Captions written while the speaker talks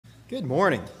Good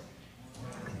morning.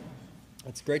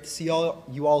 It's great to see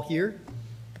you all here.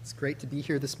 It's great to be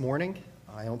here this morning.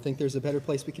 I don't think there's a better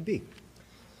place we could be.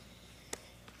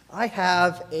 I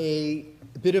have a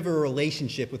bit of a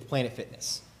relationship with Planet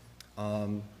Fitness.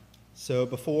 So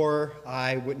before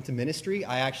I went into ministry,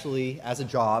 I actually, as a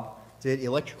job, did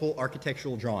electrical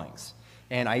architectural drawings.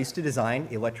 And I used to design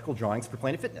electrical drawings for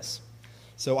Planet Fitness.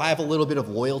 So I have a little bit of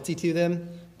loyalty to them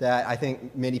that I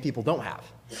think many people don't have.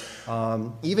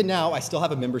 Even now, I still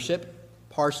have a membership,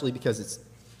 partially because it's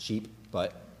cheap,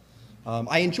 but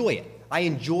I enjoy it. I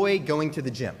enjoy going to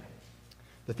the gym.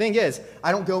 The thing is,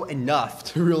 I don't go enough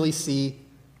to really see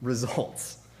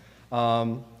results.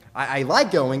 I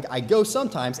like going, I go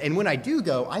sometimes, and when I do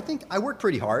go, I think I work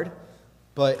pretty hard,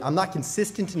 but I'm not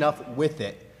consistent enough with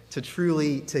it to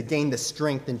truly gain the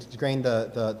strength and to gain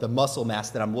the muscle mass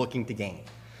that I'm looking to gain.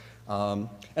 And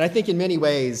I think in many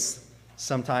ways,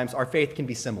 sometimes our faith can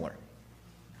be similar.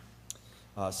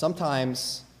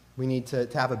 Sometimes we need to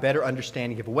have a better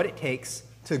understanding of what it takes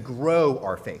to grow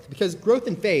our faith, because growth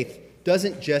in faith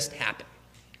doesn't just happen.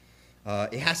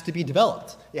 It has to be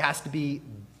developed. It has to be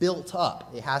built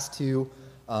up. It has to,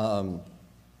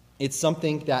 it's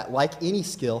something that, like any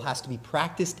skill, has to be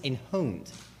practiced and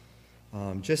honed.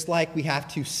 Just like we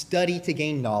have to study to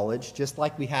gain knowledge, just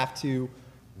like we have to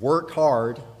work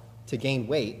hard to gain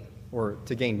weight or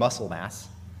to gain muscle mass,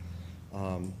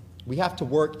 we have to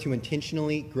work to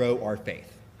intentionally grow our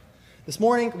faith. This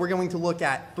morning, we're going to look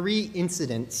at 3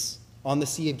 incidents on the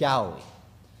Sea of Galilee.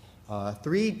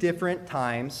 3 different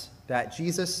times that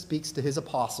Jesus speaks to his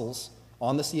apostles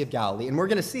on the Sea of Galilee, and we're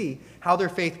going to see how their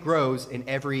faith grows in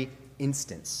every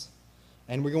instance.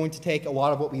 And we're going to take a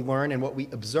lot of what we learn and what we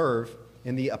observe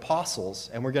in the apostles,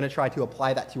 and we're going to try to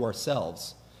apply that to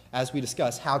ourselves as we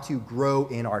discuss how to grow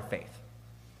in our faith.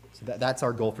 So that's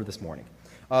our goal for this morning.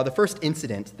 The first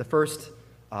incident, the first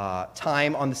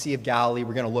time on the Sea of Galilee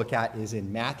we're going to look at is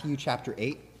in Matthew chapter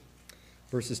 8,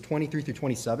 verses 23 through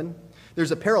 27.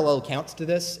 There's a parallel account to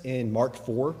this in Mark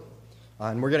 4,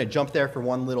 and we're going to jump there for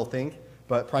one little thing,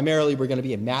 but primarily we're going to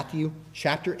be in Matthew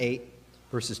chapter 8,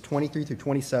 verses 23 through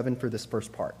 27 for this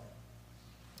first part.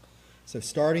 So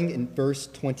starting in verse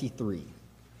 23.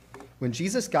 When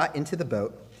Jesus got into the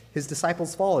boat, his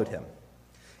disciples followed him.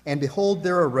 And behold,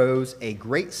 there arose a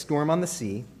great storm on the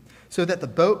sea, so that the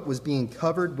boat was being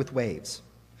covered with waves.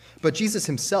 But Jesus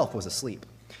himself was asleep.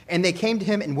 And they came to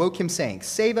him and woke him, saying,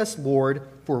 "Save us, Lord,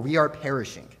 for we are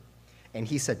perishing." And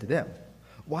he said to them,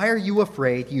 "Why are you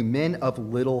afraid, you men of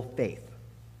little faith?"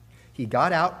 He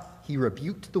got out, he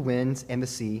rebuked the winds and the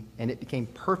sea, and it became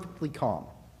perfectly calm.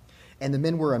 And the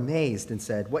men were amazed and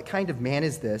said, "What kind of man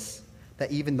is this,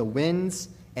 that even the winds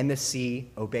and the sea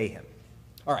obey him?"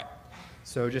 All right,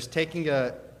 so just taking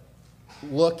a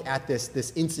look at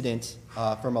this incident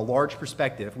from a large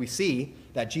perspective, we see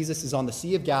that Jesus is on the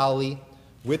Sea of Galilee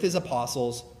with his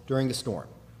apostles during the storm.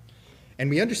 And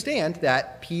we understand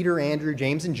that Peter, Andrew,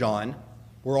 James, and John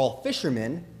were all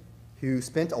fishermen who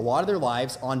spent a lot of their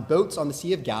lives on boats on the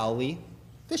Sea of Galilee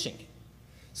fishing.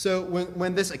 So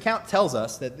when this account tells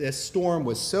us that this storm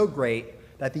was so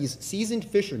great that these seasoned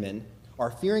fishermen are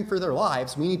fearing for their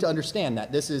lives, we need to understand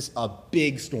that this is a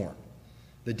big storm.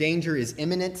 The danger is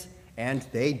imminent, and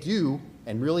they do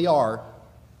and really are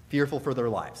fearful for their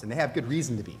lives. And they have good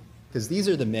reason to be, because these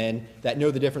are the men that know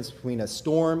the difference between a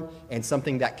storm and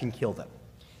something that can kill them.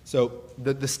 So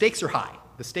the stakes are high.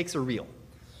 The stakes are real.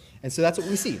 And so that's what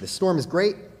we see. The storm is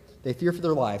great. They fear for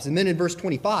their lives. And then in verse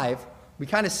 25, we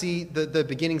kind of see the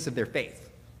beginnings of their faith,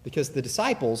 because the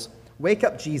disciples wake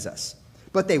up Jesus.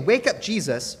 But they wake up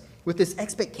Jesus with this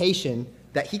expectation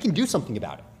that he can do something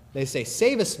about it. They say,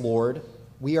 "Save us, Lord,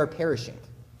 we are perishing."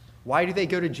 Why do they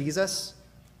go to Jesus?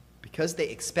 Because they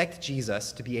expect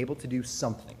Jesus to be able to do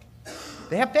something.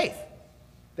 They have faith.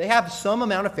 They have some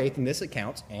amount of faith in this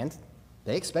account, and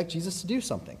they expect Jesus to do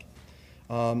something.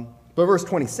 But verse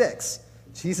 26,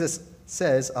 Jesus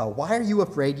says, "Why are you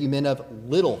afraid, you men of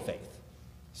little faith?"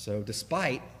 So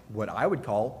despite what I would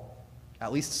call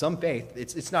at least some faith,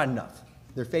 it's not enough.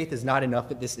 Their faith is not enough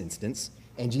at this instance,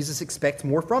 and Jesus expects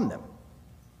more from them.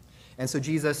 And so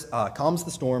Jesus calms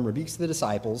the storm, rebukes the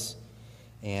disciples,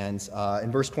 and in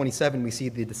verse 27, we see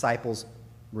the disciples'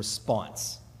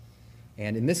 response.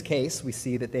 And in this case, we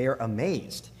see that they are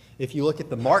amazed. If you look at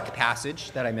the Mark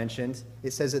passage that I mentioned,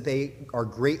 it says that they are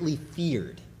greatly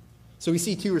feared. So we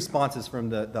see 2 responses from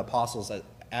the apostles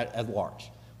at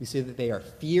large. We see that they are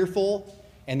fearful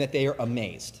and that they are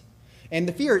amazed. And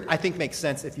the fear, I think, makes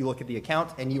sense if you look at the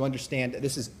account and you understand that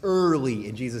this is early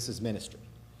in Jesus' ministry.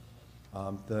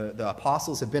 The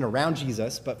apostles have been around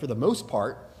Jesus, but for the most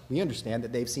part, we understand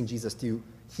that they've seen Jesus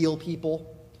heal people,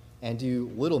 and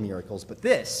do little miracles. But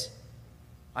this,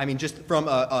 I mean, just from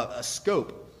a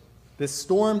scope, this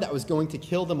storm that was going to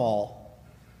kill them all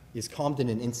is calmed in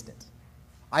an instant.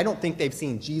 I don't think they've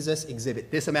seen Jesus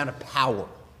exhibit this amount of power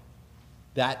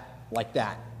like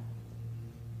that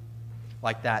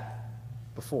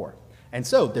before. And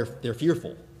so they're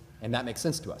fearful, and that makes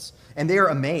sense to us. And they are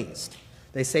amazed.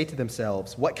 They say to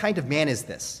themselves, "What kind of man is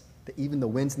this, that even the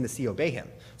winds and the sea obey him?"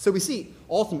 So we see,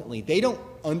 ultimately, they don't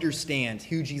understand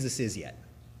who Jesus is yet.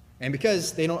 And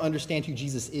because they don't understand who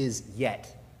Jesus is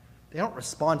yet, they don't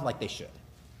respond like they should.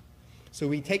 So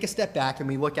we take a step back and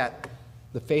we look at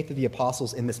the faith of the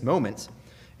apostles in this moment,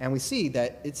 and we see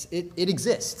that it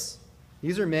exists.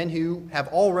 These are men who have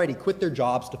already quit their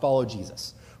jobs to follow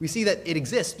Jesus. We see that it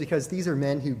exists because these are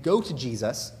men who go to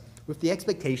Jesus with the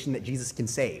expectation that Jesus can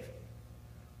save.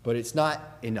 But it's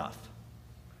not enough.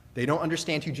 They don't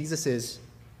understand who Jesus is.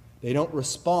 They don't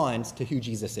respond to who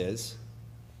Jesus is.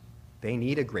 They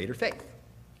need a greater faith.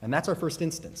 And that's our first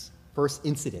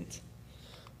incident.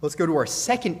 Let's go to our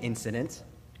second incident,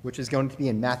 which is going to be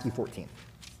in Matthew 14.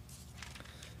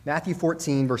 Matthew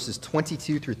 14, verses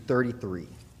 22 through 33.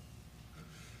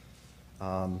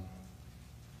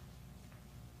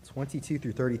 22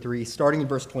 through 33, starting in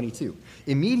verse 22.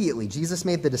 Immediately, Jesus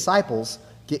made the disciples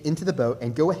get into the boat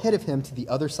and go ahead of him to the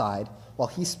other side while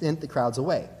he sent the crowds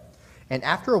away. And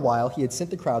after a while he had sent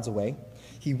the crowds away,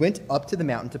 he went up to the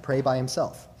mountain to pray by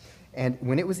himself. And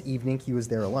when it was evening, he was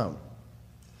there alone.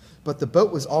 But the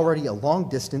boat was already a long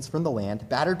distance from the land,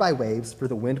 battered by waves, for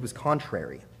the wind was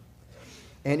contrary.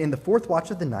 And in the fourth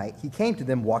watch of the night, he came to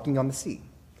them walking on the sea.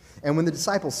 And when the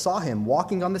disciples saw him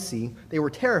walking on the sea, they were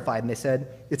terrified, and they said,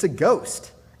 "It's a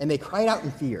ghost," and they cried out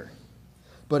in fear.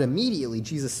 But immediately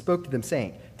Jesus spoke to them,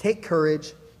 saying, "Take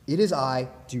courage, it is I,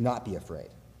 do not be afraid."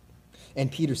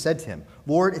 And Peter said to him,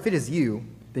 "Lord, if it is you,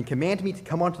 then command me to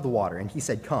come onto the water." And he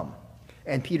said, "Come."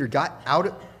 And Peter got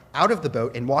out of the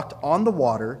boat and walked on the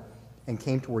water and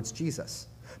came towards Jesus.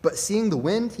 But seeing the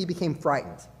wind, he became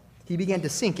frightened. He began to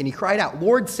sink, and he cried out,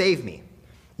 "Lord, save me."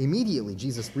 Immediately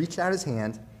Jesus reached out his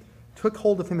hand, took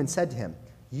hold of him, and said to him,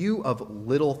 "You of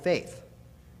little faith,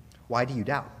 why do you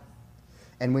doubt?"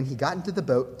 And when he got into the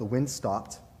boat, the wind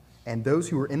stopped, and those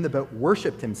who were in the boat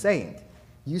worshipped him, saying,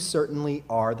 "You certainly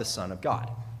are the Son of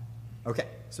God." Okay,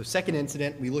 so second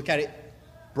incident, we look at it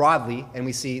broadly, and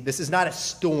we see this is not a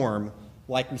storm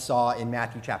like we saw in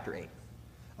Matthew chapter 8.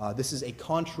 This is a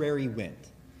contrary wind.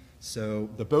 So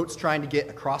the boat's trying to get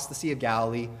across the Sea of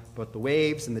Galilee, but the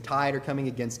waves and the tide are coming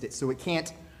against it, so it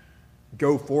can't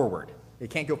go forward. It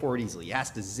can't go forward easily. It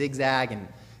has to zigzag, and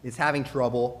it's having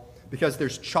trouble because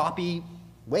there's choppy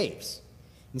waves.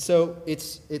 And so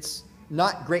it's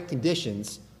not great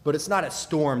conditions, but it's not a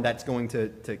storm that's going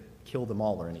to kill them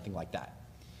all or anything like that.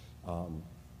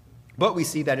 But we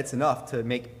see that it's enough to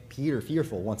make Peter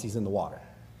fearful once he's in the water.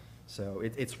 So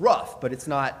it's rough, but it's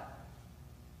not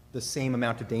the same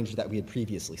amount of danger that we had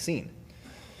previously seen.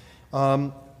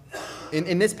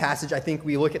 In this passage, I think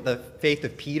we look at the faith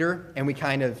of Peter, and we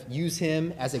kind of use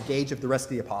him as a gauge of the rest of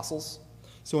the apostles.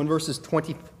 So in verses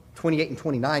 28 and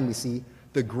 29, we see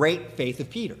the great faith of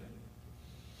Peter.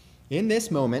 In this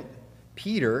moment,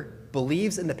 Peter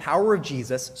believes in the power of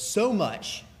Jesus so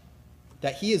much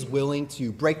that he is willing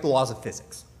to break the laws of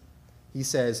physics. He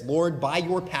says, "Lord, by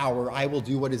your power, I will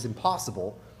do what is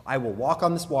impossible. I will walk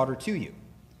on this water to you,"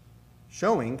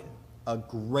 showing a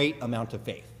great amount of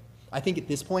faith. I think at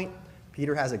this point,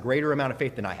 Peter has a greater amount of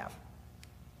faith than I have.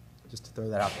 Just to throw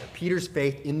that out there. Peter's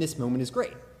faith in this moment is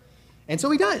great. And so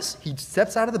he does. He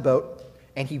steps out of the boat,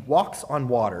 and he walks on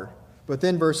water. But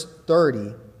then verse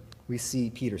 30, we see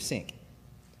Peter sink.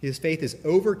 His faith is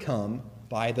overcome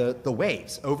by the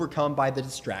waves, overcome by the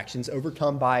distractions,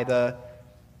 overcome by the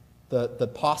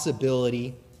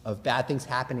possibility of bad things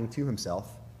happening to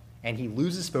himself, and he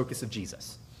loses focus of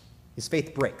Jesus. His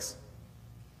faith breaks.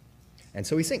 And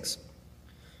so he sinks.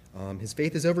 His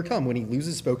faith is overcome when he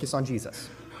loses focus on Jesus.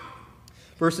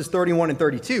 Verses 31 and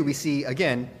 32, we see,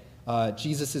 again,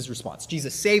 Jesus' response.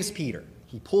 Jesus saves Peter.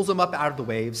 He pulls him up out of the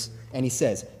waves, and he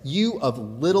says, "You of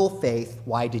little faith,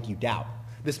 why did you doubt?"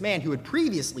 This man who had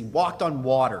previously walked on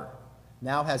water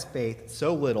now has faith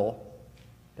so little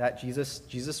that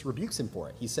Jesus rebukes him for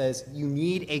it. He says, "You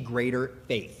need a greater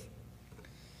faith."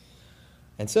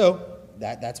 And so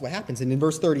that's what happens. And in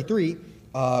verse 33,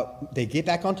 they get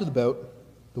back onto the boat,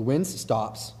 the wind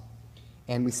stops,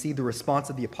 and we see the response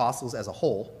of the apostles as a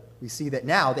whole. We see that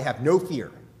now they have no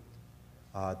fear.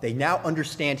 They now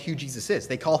understand who Jesus is.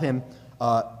 They call him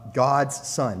God's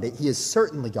Son. He is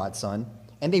certainly God's Son,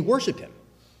 and they worship him.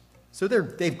 So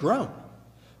they've grown.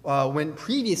 when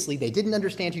previously they didn't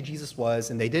understand who Jesus was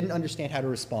and they didn't understand how to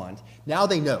respond. Now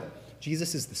they know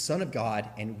Jesus is the Son of God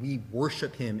and we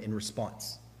worship him in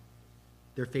response.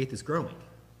 Their faith is growing.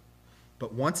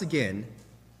 But once again,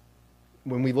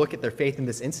 when we look at their faith in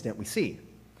this incident, we see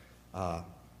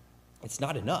it's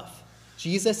not enough.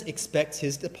 Jesus expects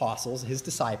his apostles, his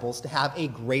disciples, to have a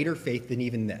greater faith than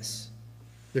even this.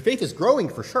 Their faith is growing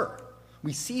for sure.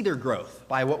 We see their growth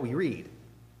by what we read.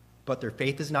 But their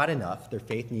faith is not enough. Their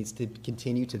faith needs to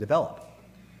continue to develop.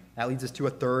 That leads us to a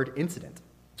third incident.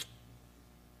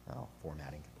 Oh,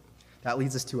 formatting. That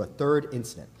leads us to a third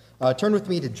incident. Turn with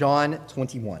me to John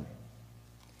 21.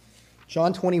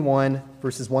 John 21,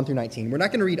 verses 1 through 19. We're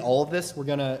not going to read all of this. We're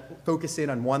going to focus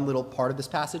in on one little part of this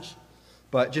passage.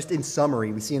 But just in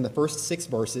summary, we see in the first 6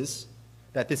 verses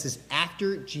that this is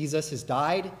after Jesus has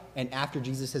died and after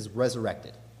Jesus has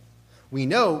resurrected. We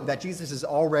know that Jesus has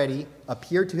already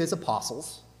appeared to his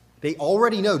apostles. They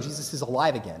already know Jesus is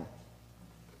alive again.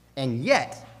 And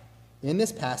yet, in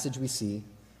this passage, we see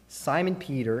Simon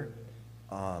Peter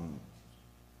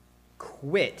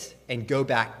quit and go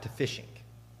back to fishing.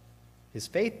 His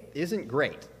faith isn't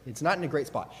great. It's not in a great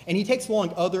spot. And he takes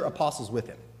along other apostles with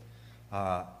him.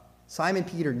 Simon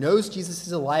Peter knows Jesus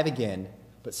is alive again,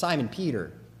 but Simon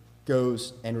Peter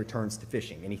goes and returns to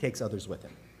fishing, and he takes others with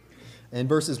him. In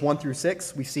verses 1 through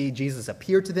 6, we see Jesus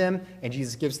appear to them, and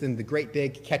Jesus gives them the great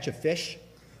big catch of fish.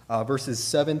 Verses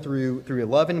 7 through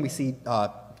 11, we see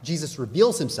Jesus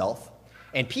reveals himself,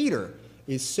 and Peter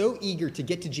is so eager to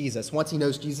get to Jesus. Once he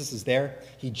knows Jesus is there,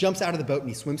 he jumps out of the boat and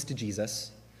he swims to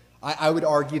Jesus. I would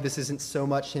argue this isn't so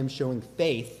much him showing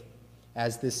faith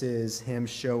as this is him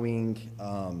showing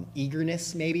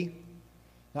eagerness, maybe.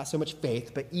 Not so much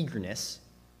faith, but eagerness.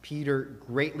 Peter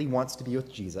greatly wants to be with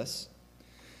Jesus.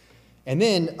 And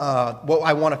then what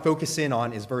I want to focus in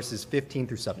on is verses 15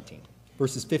 through 17.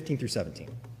 Verses 15 through 17.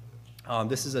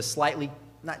 This is a slightly,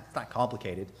 not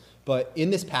complicated, but in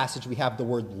this passage we have the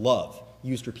word love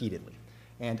used repeatedly.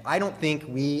 And I don't think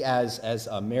we as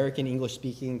American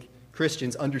English-speaking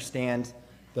Christians understand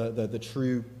the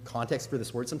true context for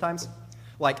this word sometimes.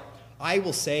 Like, I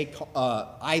will say,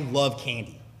 I love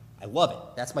candy. I love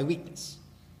it. That's my weakness.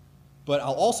 But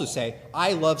I'll also say,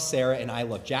 I love Sarah and I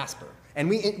love Jasper. And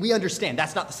we understand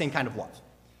that's not the same kind of love.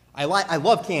 I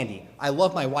love candy. I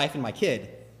love my wife and my kid.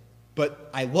 But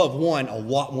I love one a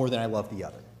lot more than I love the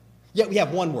other. Yet we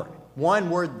have one word. One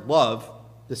word, love,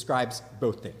 describes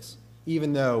both things,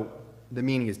 even though the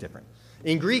meaning is different.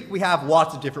 In Greek, we have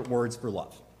lots of different words for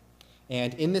love.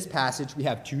 And in this passage, we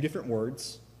have 2 different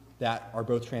words that are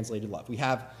both translated love. We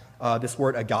have this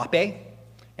word agape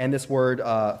and this word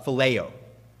phileo.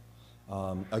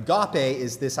 Agape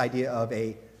is this idea of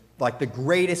like the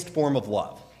greatest form of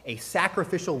love, a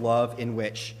sacrificial love in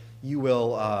which you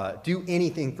will do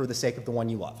anything for the sake of the one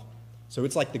you love. So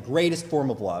it's like the greatest form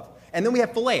of love. And then we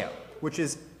have phileo, which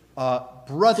is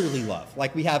brotherly love.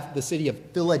 Like we have the city of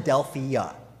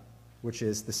Philadelphia, which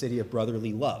is the city of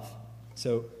brotherly love.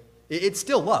 So it's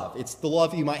still love. It's the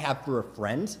love you might have for a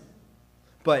friend.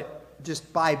 But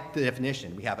just by the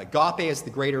definition, we have agape as the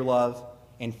greater love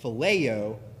and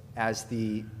phileo as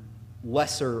the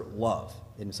lesser love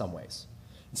in some ways.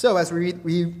 So as we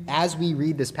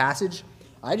read this passage,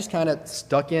 I just kind of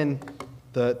stuck in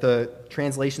the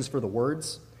translations for the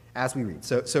words as we read.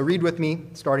 So read with me,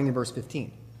 starting in verse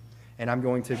 15. And I'm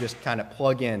going to just kind of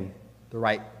plug in the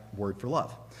right word for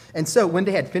love. And so when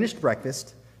they had finished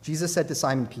breakfast, Jesus said to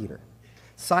Simon Peter,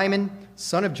 "Simon,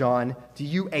 son of John, do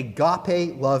you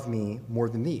agape love me more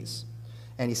than these?"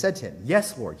 And he said to him,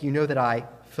 "Yes, Lord, you know that I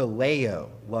phileo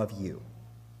love you."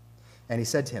 And he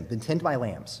said to him, "Then tend my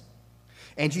lambs."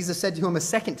 And Jesus said to him a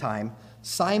second time,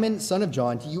 "Simon, son of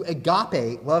John, do you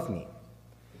agape love me?"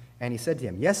 And he said to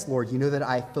him, "Yes, Lord, you know that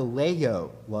I phileo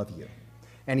love you."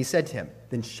 And he said to him,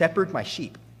 "Then shepherd my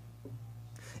sheep."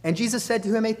 And Jesus said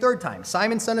to him a third time,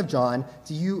 "Simon, son of John,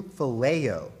 do you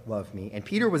phileo love me?" And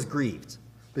Peter was grieved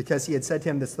because he had said to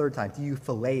him this third time, "Do you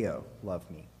phileo love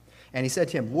me?" And he said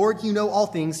to him, "Lord, you know all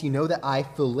things. You know that I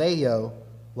phileo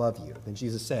love you." Then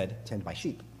Jesus said, "Tend my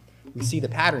sheep." We see the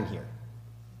pattern here.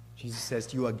 Jesus says,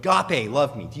 "Do you agape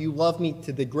love me? Do you love me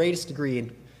to the greatest degree?"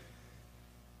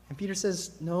 And Peter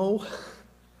says, "No,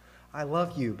 I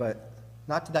love you, but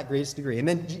not to that greatest degree." And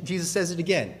then Jesus says it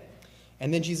again.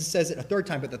 And then Jesus says it a third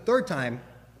time. But the third time,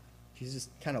 Jesus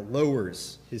kind of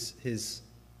lowers his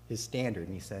standard.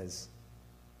 And he says,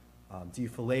 "Do you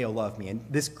phileo love me?" And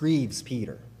this grieves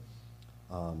Peter.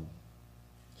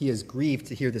 He is grieved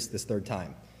to hear this third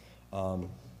time.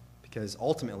 Because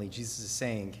ultimately, Jesus is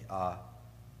saying,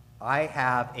 I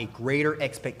have a greater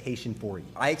expectation for you.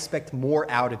 I expect more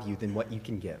out of you than what you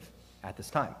can give at this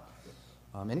time.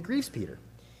 And it grieves Peter.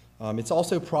 It's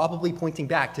also probably pointing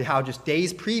back to how just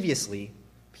days previously,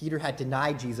 Peter had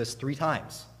denied Jesus 3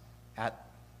 times at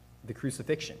the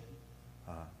crucifixion.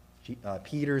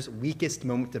 Peter's weakest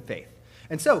moment of faith.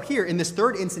 And so here, in this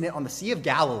third incident on the Sea of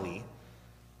Galilee,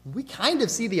 we kind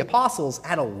of see the apostles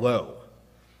at a low.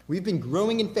 We've been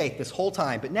growing in faith this whole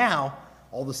time, but now,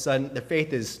 all of a sudden, their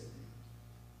faith is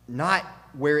not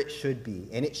where it should be,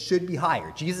 and it should be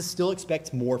higher. Jesus still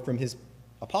expects more from his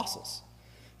apostles.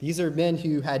 These are men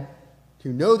who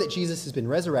know that Jesus has been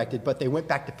resurrected, but they went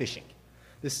back to fishing.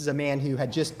 This is a man who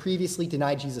had just previously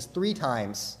denied Jesus 3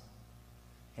 times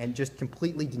and just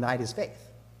completely denied his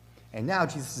faith. And now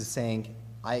Jesus is saying,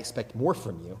 I expect more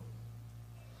from you.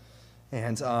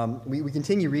 And we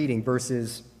continue reading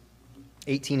verses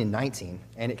 18 and 19,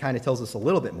 and it kind of tells us a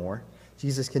little bit more.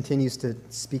 Jesus continues to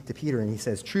speak to Peter, and he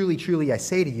says, Truly, truly, I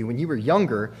say to you, when you were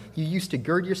younger, you used to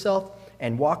gird yourself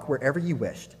and walk wherever you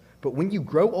wished. But when you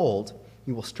grow old,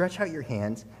 you will stretch out your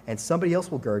hand, and somebody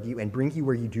else will gird you and bring you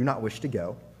where you do not wish to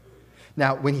go.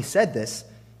 Now, when he said this,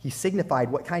 he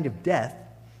signified what kind of death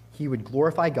he would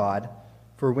glorify God,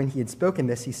 for when he had spoken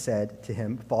this, he said to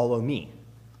him, Follow me.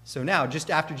 So now,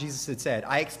 just after Jesus had said,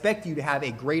 I expect you to have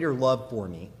a greater love for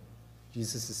me,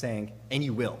 Jesus is saying, and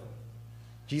you will.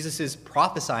 Jesus is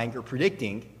prophesying or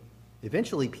predicting,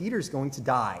 eventually Peter's going to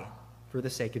die for the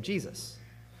sake of Jesus.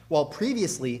 While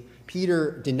previously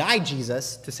Peter denied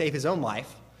Jesus to save his own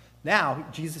life, now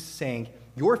Jesus is saying,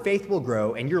 your faith will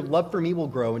grow and your love for me will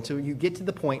grow until you get to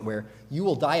the point where you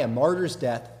will die a martyr's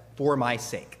death for my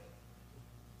sake.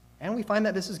 And we find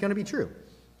that this is going to be true.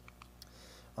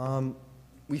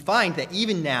 We find that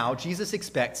even now, Jesus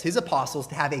expects his apostles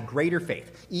to have a greater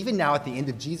faith. Even now, at the end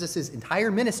of Jesus' entire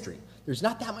ministry, there's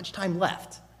not that much time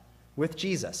left with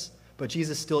Jesus, but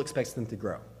Jesus still expects them to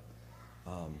grow.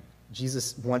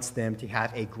 Jesus wants them to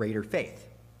have a greater faith.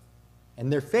 And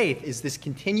their faith is this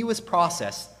continuous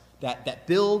process that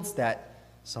builds, that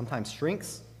sometimes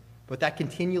shrinks, but that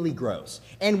continually grows.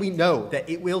 And we know that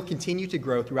it will continue to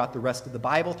grow throughout the rest of the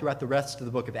Bible, throughout the rest of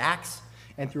the book of Acts,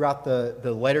 and throughout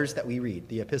the letters that we read,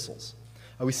 the epistles.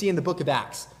 We see in the book of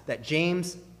Acts that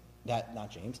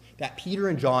that Peter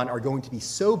and John are going to be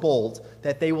so bold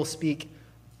that they will speak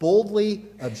boldly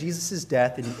of Jesus'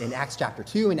 death in Acts chapter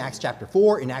 2, in Acts chapter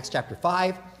 4, in Acts chapter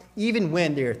 5, even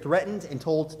when they are threatened and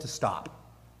told to stop.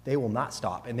 They will not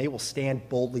stop, and they will stand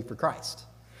boldly for Christ.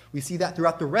 We see that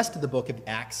throughout the rest of the book of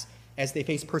Acts as they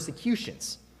face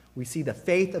persecutions. We see the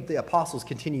faith of the apostles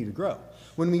continue to grow.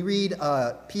 When we read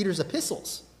Peter's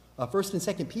epistles, 1st and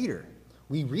 2nd Peter,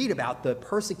 we read about the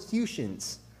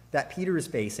persecutions that Peter is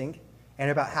facing and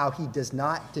about how he does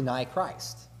not deny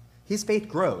Christ. His faith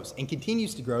grows and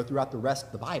continues to grow throughout the rest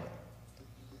of the Bible.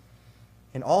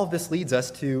 And all of this leads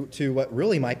us to what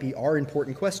really might be our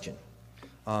important question.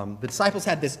 The disciples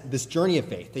had this journey of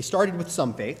faith. They started with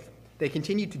some faith. They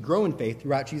continued to grow in faith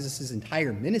throughout Jesus'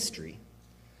 entire ministry.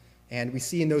 And we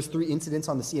see in those 3 incidents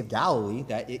on the Sea of Galilee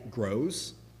that it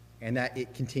grows and that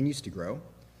it continues to grow.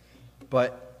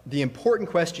 But the important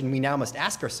question we now must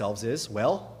ask ourselves is,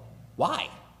 well, why?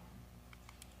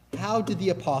 How did the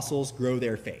apostles grow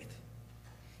their faith?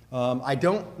 I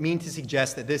don't mean to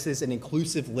suggest that this is an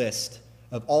inclusive list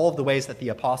of all of the ways that the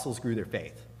apostles grew their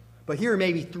faith. But here are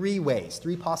maybe 3 ways,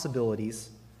 3 possibilities,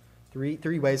 3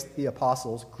 ways that the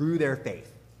apostles grew their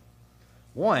faith.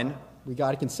 One, we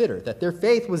got to consider that their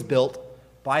faith was built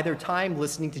by their time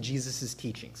listening to Jesus'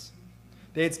 teachings.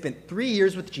 They had spent 3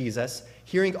 years with Jesus,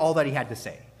 hearing all that he had to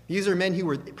say. These are men who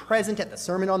were present at the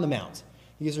Sermon on the Mount.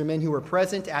 These are men who were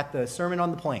present at the Sermon on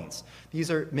the Plains.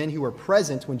 These are men who were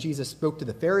present when Jesus spoke to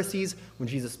the Pharisees, when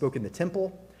Jesus spoke in the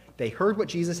temple. They heard what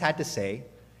Jesus had to say,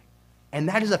 and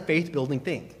that is a faith-building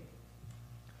thing.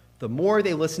 The more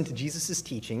they listened to Jesus'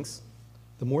 teachings,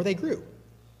 the more they grew.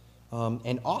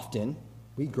 And often,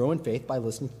 we grow in faith by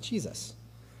listening to Jesus.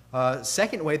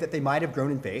 Second way that they might have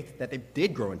grown in faith, that they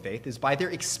did grow in faith, is by their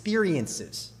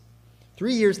experiences.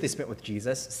 3 years they spent with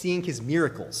Jesus, seeing his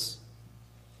miracles.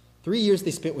 3 years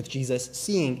they spent with Jesus,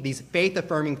 seeing these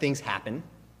faith-affirming things happen.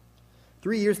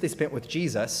 3 years they spent with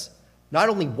Jesus, not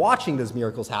only watching those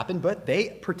miracles happen, but they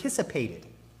participated.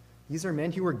 These are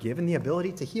men who were given the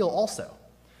ability to heal also.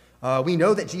 We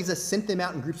know that Jesus sent them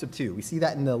out in groups of 2. We see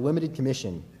that in the limited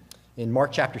commission in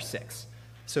Mark chapter 6.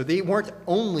 So they weren't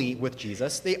only with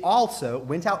Jesus, they also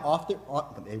went out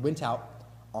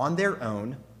on their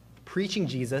own, preaching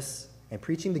Jesus and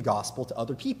preaching the gospel to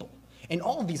other people. And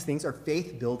all of these things are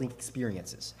faith-building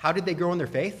experiences. How did they grow in their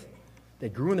faith? They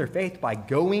grew in their faith by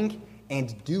going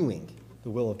and doing the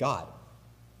will of God.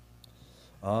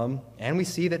 And we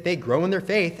see that they grow in their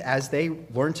faith as they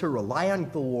learn to rely on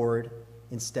the Lord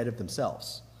instead of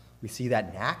themselves. We see that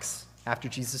in Acts, after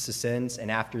Jesus ascends and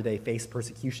after they face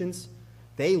persecutions,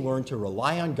 they learn to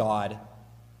rely on God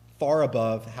far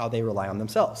above how they rely on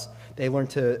themselves. They learn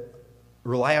to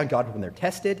rely on God when they're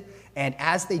tested, and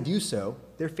as they do so,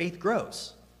 their faith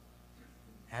grows.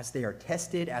 As they are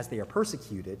tested, as they are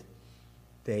persecuted,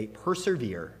 they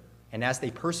persevere, and as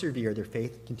they persevere, their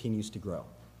faith continues to grow.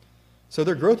 So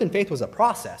their growth in faith was a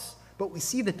process, but we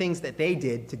see the things that they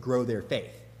did to grow their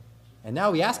faith. And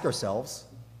now we ask ourselves,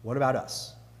 what about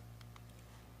us?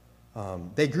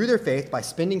 They grew their faith by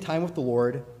spending time with the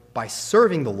Lord, by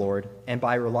serving the Lord, and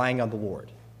by relying on the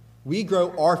Lord. We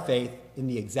grow our faith in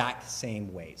the exact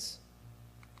same ways.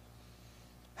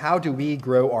 How do we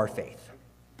grow our faith?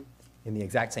 In the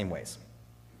exact same ways.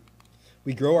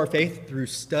 We grow our faith through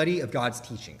study of God's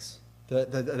teachings.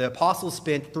 The apostles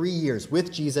spent 3 years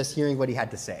with Jesus hearing what he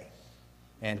had to say.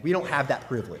 And we don't have that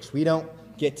privilege. We don't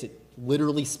get to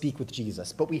literally speak with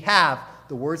Jesus. But we have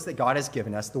the words that God has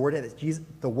given us, the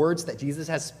words that Jesus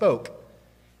has spoke,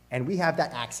 and we have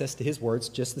that access to his words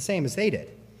just the same as they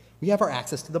did. We have our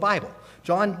access to the Bible.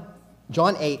 John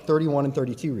 8:31 and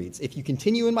 32 reads, "If you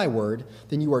continue in my word,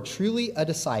 then you are truly a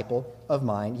disciple of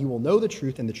mine. You will know the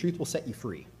truth, and the truth will set you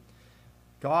free."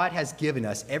 God has given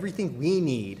us everything we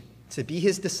need to be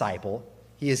his disciple.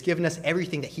 He has given us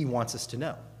everything that he wants us to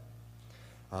know.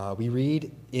 We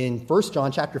read in 1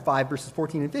 John chapter 5, verses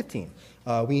 14 and 15.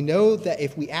 We know that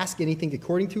if we ask anything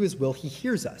according to his will, he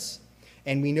hears us.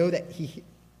 And we know that he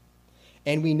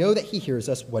hears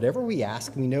us. Whatever we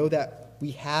ask, we know that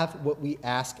we have what we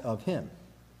ask of him.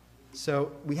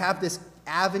 So we have this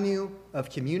avenue of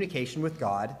communication with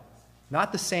God,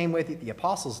 not the same way that the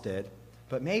apostles did,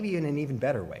 but maybe in an even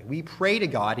better way. We pray to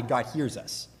God and God hears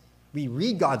us. We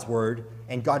read God's word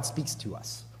and God speaks to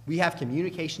us. We have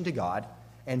communication to God,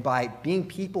 and by being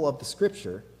people of the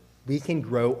scripture, we can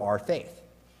grow our faith.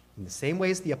 In the same way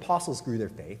as the apostles grew their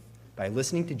faith, by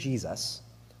listening to Jesus,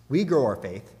 we grow our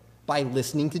faith by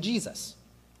listening to Jesus.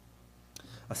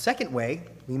 A second way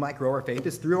we might grow our faith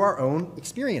is through our own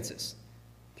experiences,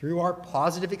 through our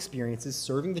positive experiences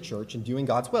serving the church and doing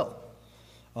God's will.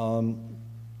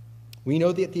 We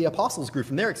know that the apostles grew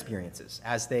from their experiences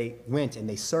as they went and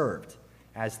they served,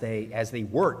 as they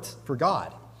worked for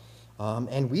God.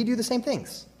 And we do the same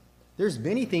things. There's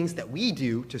many things that we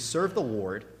do to serve the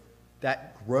Lord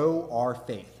that grow our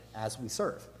faith as we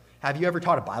serve. Have you ever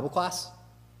taught a Bible class?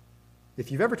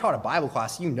 If you've ever taught a Bible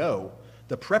class, you know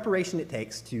the preparation it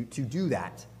takes to do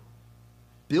that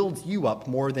builds you up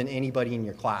more than anybody in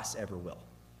your class ever will.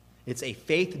 It's a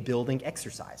faith-building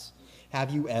exercise.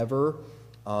 Have you ever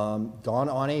gone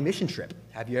on a mission trip?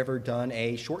 Have you ever done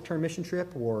a short-term mission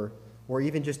trip or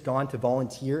even just gone to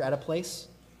volunteer at a place?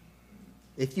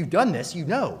 If you've done this, you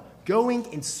know going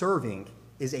and serving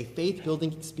is a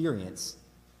faith-building experience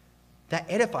that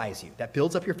edifies you, that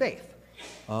builds up your faith.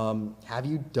 Have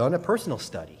you done a personal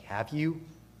study? Have you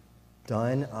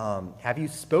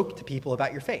spoke to people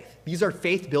about your faith? These are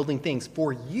faith-building things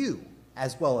for you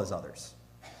as well as others.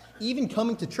 Even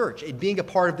coming to church and being a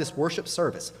part of this worship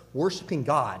service, worshiping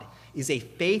God, is a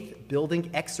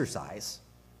faith-building exercise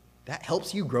that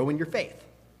helps you grow in your faith.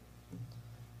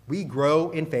 We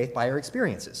grow in faith by our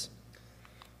experiences.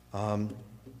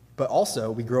 But also,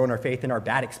 we grow in our faith in our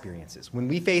bad experiences. When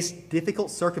we face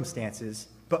difficult circumstances,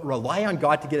 but rely on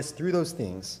God to get us through those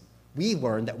things, we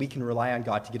learn that we can rely on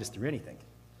God to get us through anything.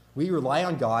 We rely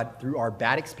on God through our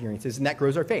bad experiences, and that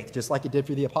grows our faith, just like it did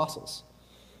for the apostles.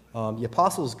 The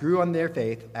apostles grew on their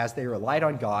faith as they relied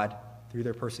on God through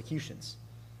their persecutions.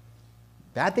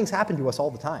 Bad things happen to us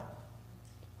all the time.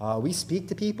 We speak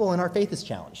to people, and our faith is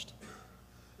challenged.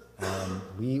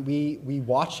 We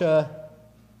watch a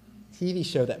TV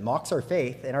show that mocks our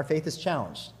faith, and our faith is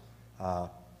challenged.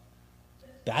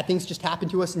 Bad things just happen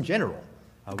to us in general.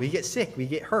 We get sick, we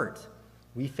get hurt,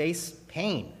 we face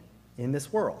pain in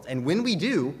this world. And when we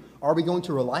do, are we going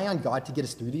to rely on God to get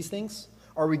us through these things?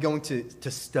 Are we going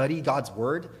to study God's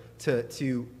word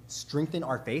to strengthen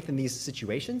our faith in these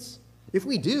situations? If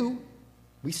we do,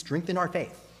 we strengthen our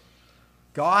faith.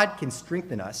 God can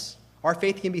strengthen us. Our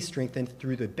faith can be strengthened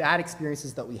through the bad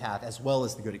experiences that we have as well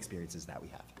as the good experiences that we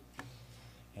have.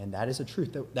 And that is a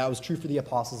truth. That was true for the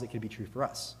apostles. It could be true for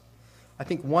us. I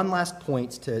think one last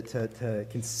point to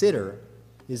consider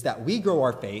is that we grow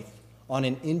our faith on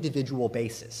an individual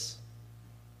basis.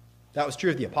 That was true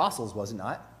of the apostles, was it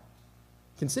not?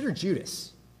 Consider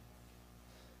Judas.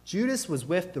 Judas was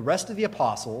with the rest of the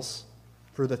apostles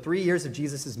for the 3 years of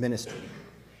Jesus' ministry.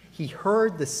 He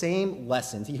heard the same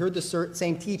lessons. He heard the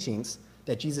same teachings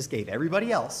that Jesus gave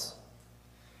everybody else.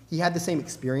 He had the same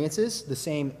experiences, the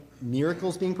same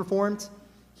miracles being performed.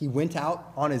 He went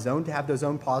out on his own to have those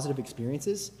own positive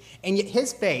experiences, and yet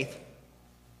his faith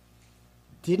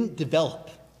didn't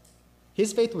develop.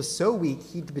 His faith was so weak,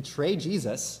 he'd betray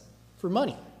Jesus for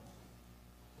money.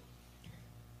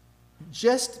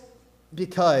 Just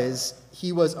because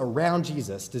he was around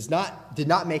Jesus did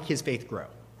not make his faith grow.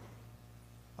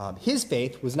 His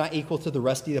faith was not equal to the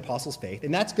rest of the apostles' faith,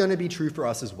 and that's going to be true for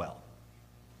us as well.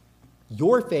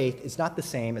 Your faith is not the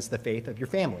same as the faith of your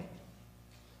family.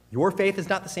 Your faith is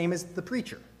not the same as the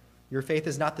preacher. Your faith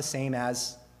is not the same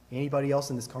as anybody else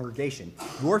in this congregation.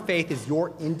 Your faith is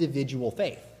your individual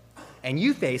faith, and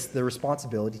you face the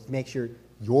responsibility to make sure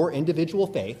your individual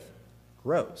faith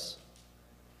grows.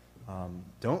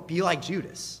 Don't be like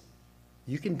Judas.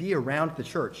 You can be around the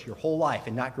church your whole life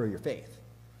and not grow your faith.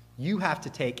 You have to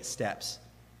take steps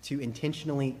to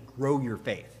intentionally grow your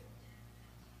faith.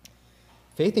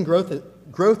 Faith and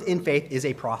growth in faith is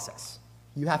a process.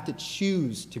 You have to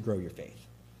choose to grow your faith,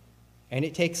 and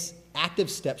it takes active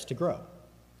steps to grow.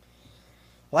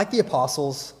 Like the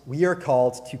apostles, we are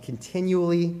called to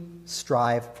continually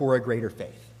strive for a greater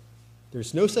faith.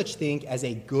 There's no such thing as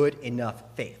a good enough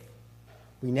faith.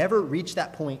 We never reach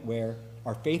that point where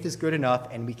our faith is good enough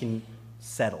and we can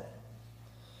settle.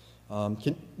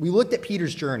 We looked at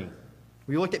Peter's journey.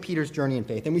 We looked at Peter's journey in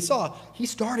faith, and we saw he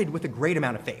started with a great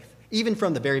amount of faith. Even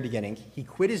from the very beginning, he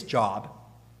quit his job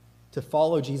to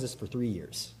follow Jesus for 3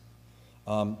 years.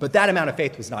 But that amount of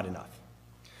faith was not enough.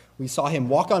 We saw him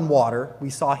walk on water. We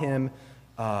saw him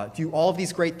do all of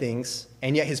these great things,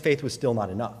 and yet his faith was still not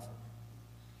enough.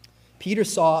 Peter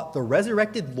saw the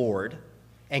resurrected Lord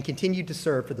and continued to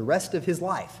serve for the rest of his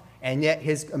life, and yet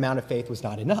his amount of faith was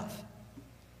not enough.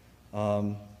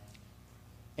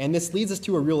 And this leads us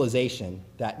to a realization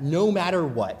that no matter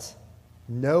what,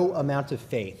 no amount of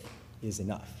faith is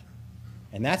enough.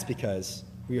 And that's because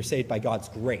we are saved by God's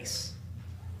grace.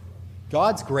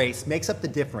 God's grace makes up the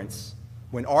difference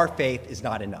when our faith is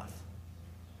not enough.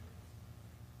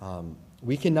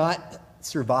 We cannot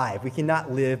survive. We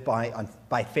cannot live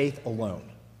by faith alone.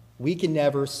 We can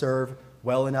never serve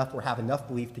well enough or have enough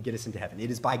belief to get us into heaven.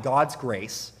 It is by God's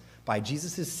grace, by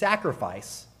Jesus'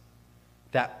 sacrifice,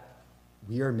 that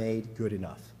we are made good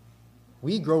enough.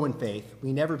 We grow in faith.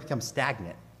 We never become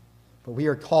stagnant, but we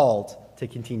are called to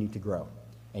continue to grow.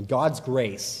 And God's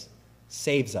grace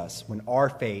saves us when our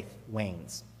faith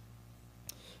wanes.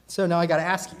 So now I got to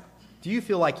ask you, do you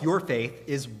feel like your faith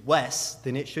is less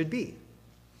than it should be?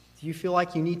 Do you feel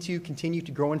like you need to continue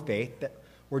to grow in faith,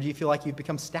 or do you feel like you've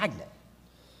become stagnant?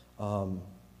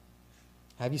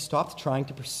 Have you stopped trying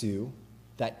to pursue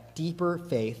that deeper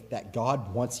faith that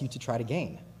God wants you to try to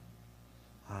gain?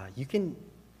 You can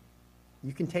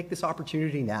take this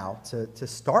opportunity now to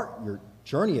start your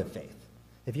journey of faith.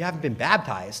 If you haven't been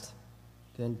baptized,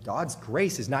 then God's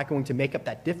grace is not going to make up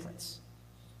that difference.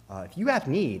 If you have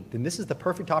need, then this is the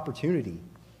perfect opportunity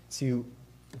to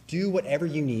do whatever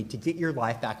you need to get your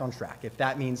life back on track. If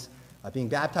that means being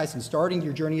baptized and starting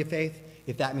your journey of faith,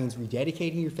 if that means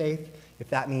rededicating your faith, if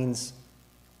that means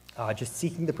just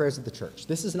seeking the prayers of the church,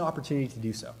 this is an opportunity to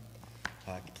do so.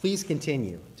 Please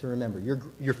continue to remember,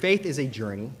 your faith is a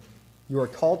journey. You are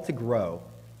called to grow,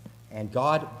 and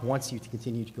God wants you to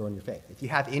continue to grow in your faith. If you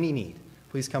have any need,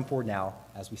 please come forward now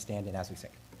as we stand and as we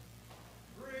sing.